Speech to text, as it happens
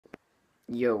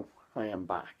Yo, I am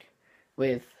back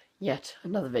with yet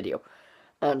another video,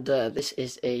 and this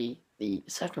is the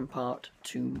second part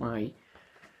to my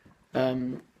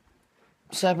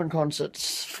 7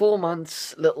 concerts, 4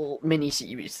 months little mini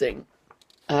series thing.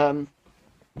 Um,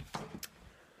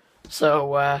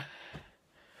 so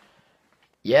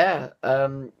yeah,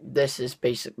 this is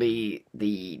basically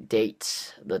the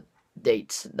dates that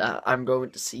I'm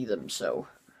going to see them. So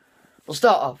we'll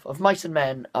start off. Of Mice and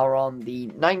Men are on the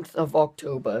 9th of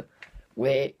October,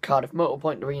 with Cardiff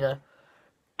Motorpoint Arena.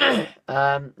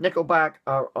 Nickelback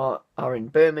are in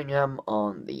Birmingham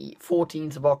on the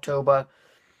 14th of October.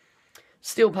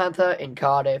 Steel Panther in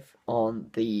Cardiff on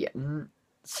the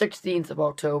 16th of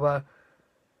October.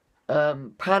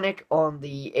 Panic on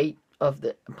the 8th of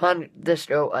the Panic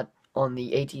Disco on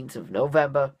the 18th of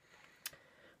November.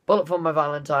 Bullet for My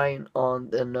Valentine on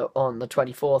the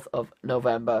 24th of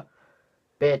November.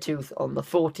 Beartooth on the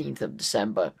 14th of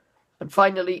December. And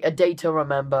finally, A Day to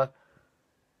Remember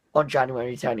on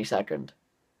January 22nd.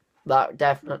 That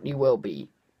definitely will be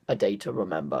a day to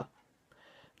remember.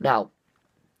 Now,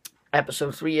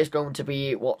 episode 3 is going to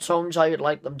be what songs I would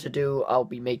like them to do. I'll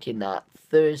be making that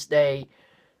Thursday.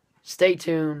 Stay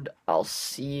tuned. I'll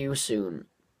see you soon.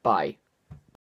 Bye.